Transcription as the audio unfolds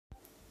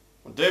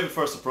When David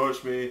first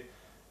approached me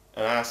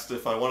and asked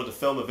if I wanted to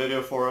film a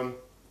video for him,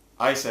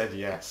 I said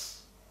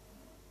yes.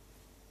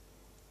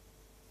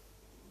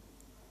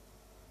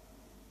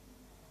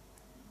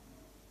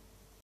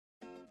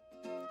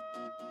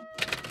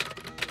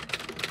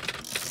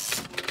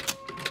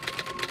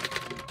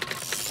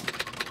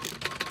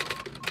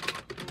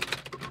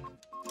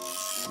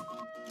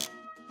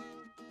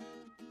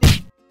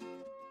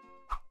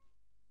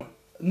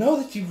 Now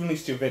that you've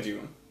released your video,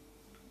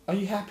 are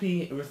you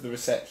happy with the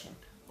reception?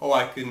 Oh,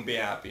 I couldn't be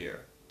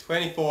happier.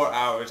 24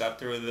 hours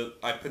after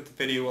I put the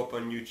video up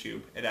on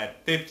YouTube, it had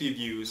 50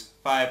 views,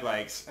 5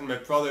 likes, and my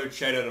brother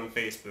shared it on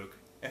Facebook.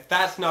 If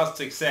that's not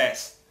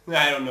success,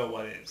 I don't know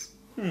what is.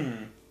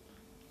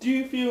 Do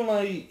you feel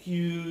like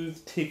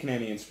you've taken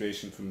any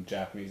inspiration from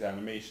Japanese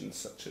animations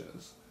such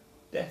as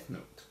Death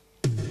Note?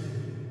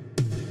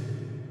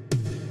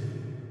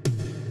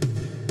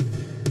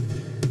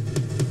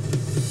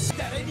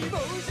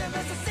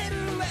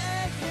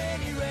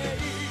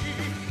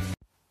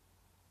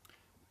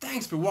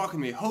 Thanks for walking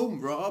me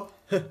home, Rob.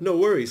 No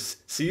worries.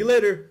 See you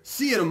later.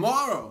 See you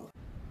tomorrow.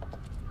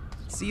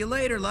 See you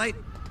later, Light.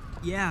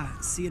 Yeah,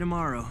 see you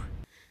tomorrow.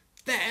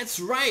 That's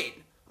right.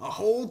 A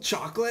whole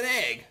chocolate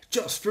egg,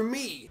 just for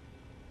me.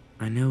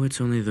 I know it's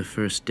only the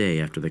first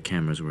day after the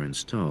cameras were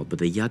installed, but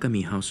the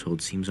Yagami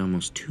household seems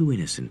almost too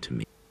innocent to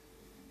me.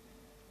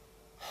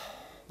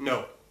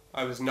 No,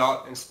 I was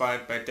not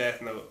inspired by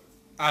Death Note.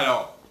 At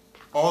all.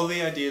 All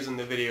the ideas in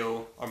the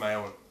video are my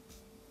own.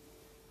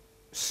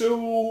 So,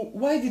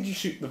 why did you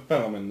shoot the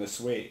film in this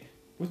way,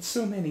 with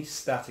so many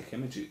static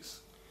images?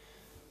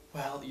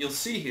 Well, you'll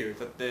see here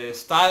that the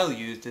style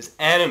used is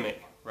anime,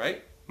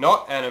 right?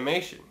 Not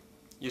animation.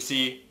 You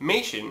see,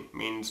 mation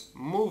means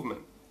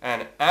movement,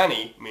 and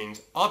ani means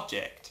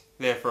object.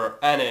 Therefore,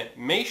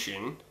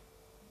 animation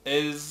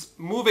is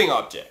moving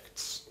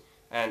objects,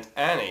 and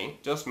ani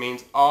just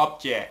means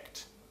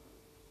object.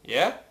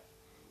 Yeah?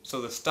 So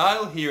the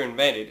style here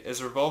invented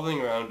is revolving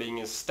around being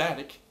as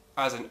static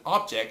as an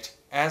object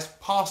as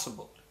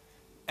possible.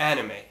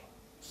 Anime.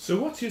 So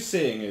what you're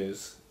saying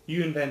is,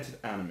 you invented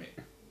anime.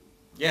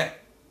 Yeah.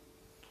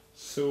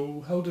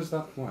 So how does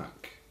that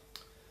work?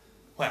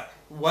 Well,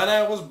 when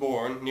I was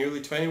born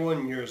nearly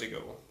 21 years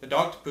ago, the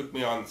doctor put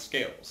me on the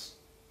scales.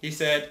 He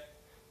said,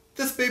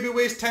 "This baby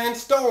weighs 10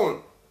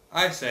 stone."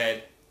 I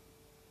said,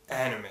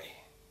 "Anime."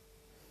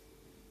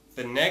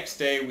 The next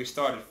day we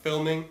started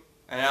filming,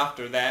 and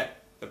after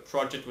that, the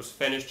project was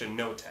finished in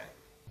no time.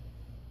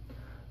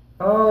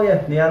 Oh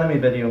yeah, the anime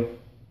video.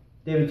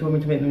 David told me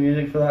to make the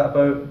music for that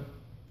about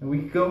a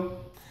week ago.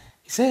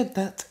 He said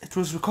that it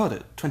was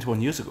recorded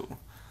 21 years ago.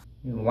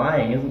 He's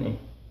lying, isn't he?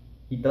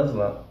 He does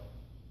that.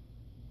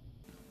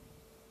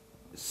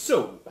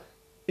 So,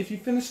 if you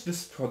finished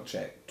this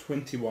project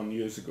 21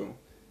 years ago,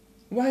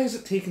 why has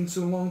it taken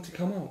so long to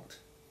come out?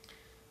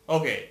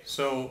 Okay,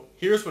 so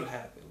here's what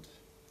happened.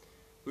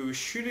 We were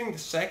shooting the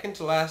second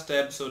to last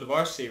episode of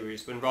our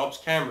series when Rob's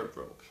camera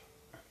broke.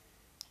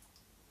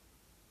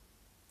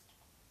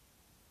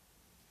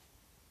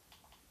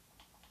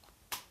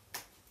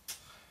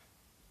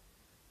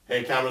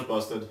 Hey, camera's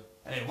busted.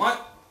 Hey,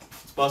 what?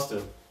 It's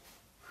busted.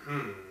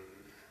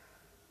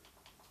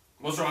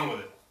 What's wrong with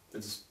it?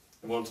 It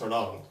won't turn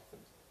on.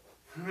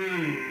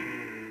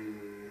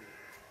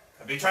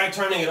 Have you tried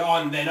turning it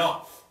on then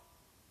off?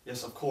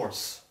 Yes, of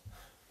course.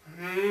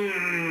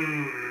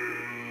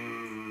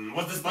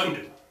 What's this button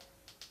do?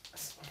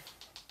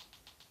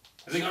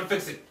 Is it gonna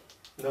fix it?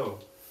 No.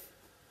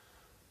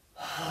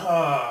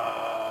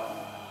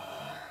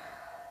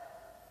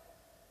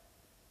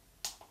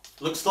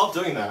 Look, stop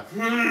doing that.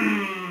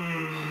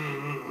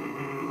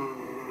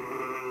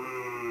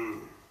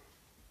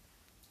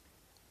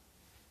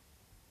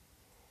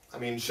 I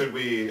mean, should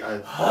we...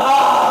 I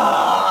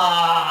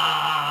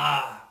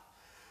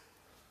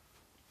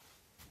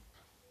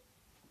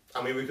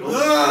mean, we could...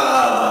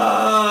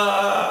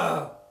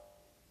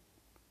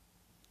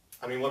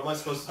 I mean, what am I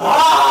supposed to do?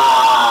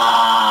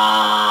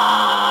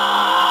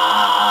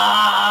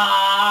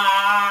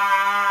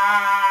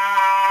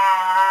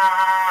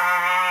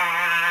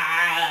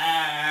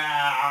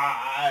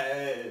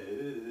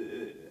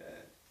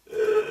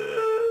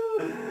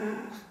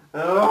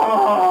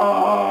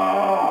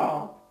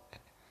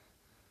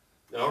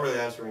 You're not really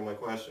answering my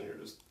question, you're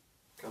just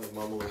kind of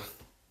mumbling.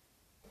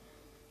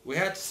 We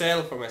had to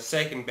settle for my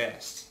second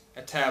best,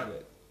 a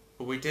tablet,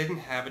 but we didn't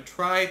have a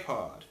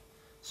tripod,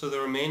 so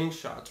the remaining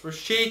shots were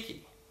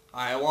shaky.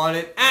 I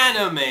wanted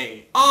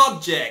anime,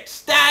 object,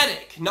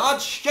 static, not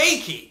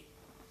shaky.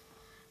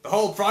 The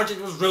whole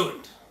project was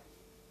ruined.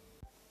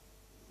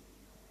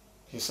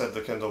 He said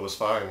the Kindle was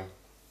fine.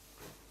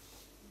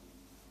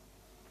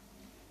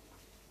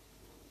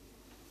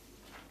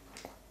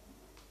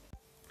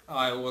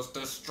 I was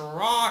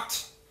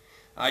distraught.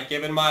 I'd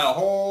given my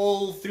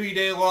whole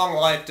 3-day-long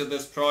life to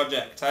this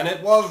project, and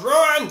it was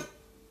ruined!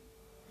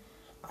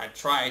 I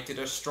tried to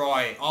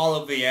destroy all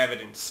of the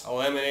evidence,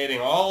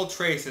 eliminating all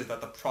traces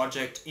that the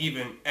project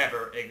even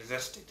ever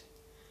existed.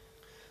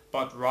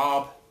 But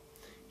Rob,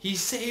 he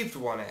saved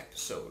one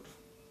episode.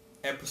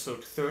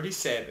 Episode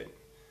 37,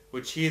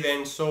 which he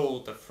then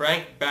sold to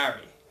Frank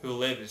Barry, who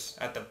lives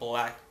at the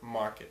black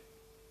market.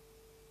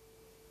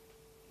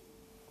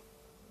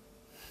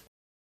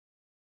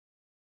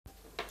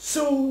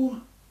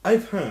 So,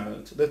 I've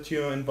heard that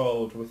you're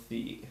involved with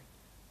the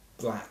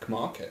black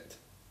market.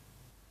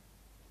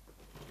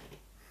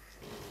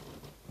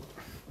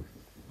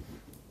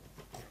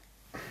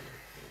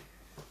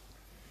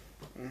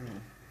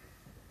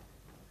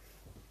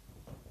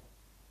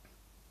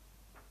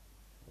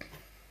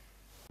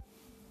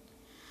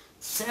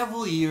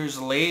 Several years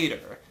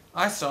later,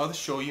 I saw the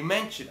show you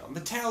mentioned on the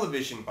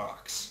television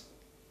box.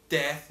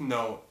 Death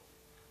Note.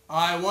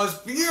 I was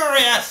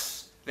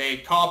furious! They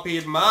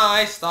copied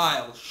my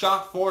style,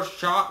 shot for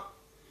shot.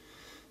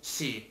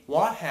 See,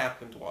 what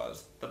happened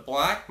was, the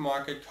black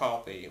market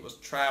copy was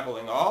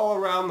traveling all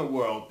around the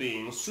world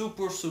being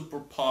super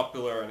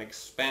popular and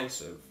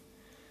expensive.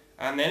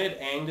 And then it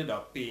ended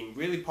up being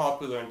really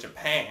popular in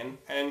Japan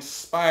and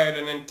inspired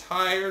an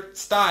entire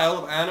style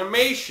of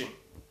animation.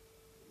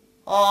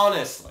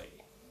 Honestly.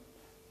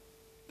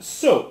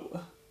 So,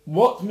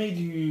 what made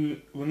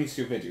you release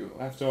your video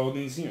after all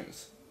these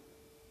years?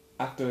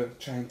 After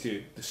trying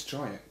to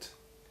destroy it?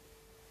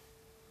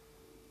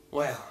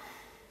 Well,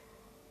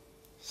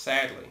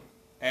 sadly,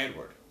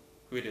 Edward,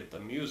 who did the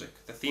music,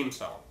 the theme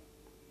song,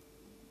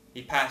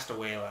 he passed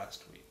away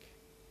last week.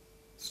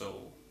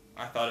 So,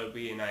 I thought it would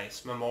be a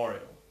nice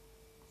memorial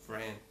for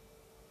him.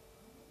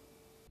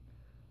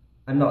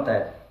 I'm not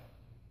dead.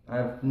 I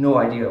have no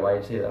idea why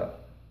you'd say that.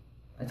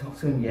 I talked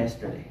to him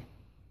yesterday.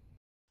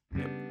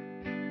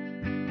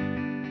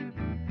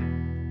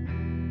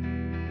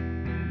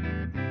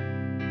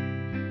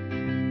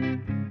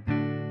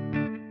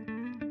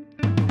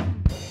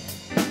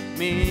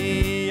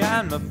 Me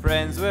and my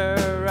friends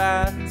were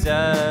at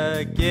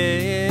a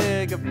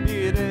gig a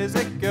few days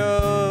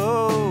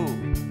ago.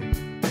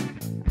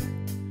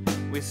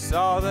 We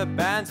saw the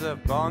bands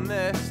up on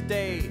the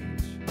stage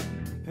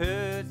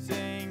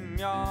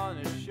putting on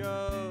a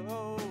show.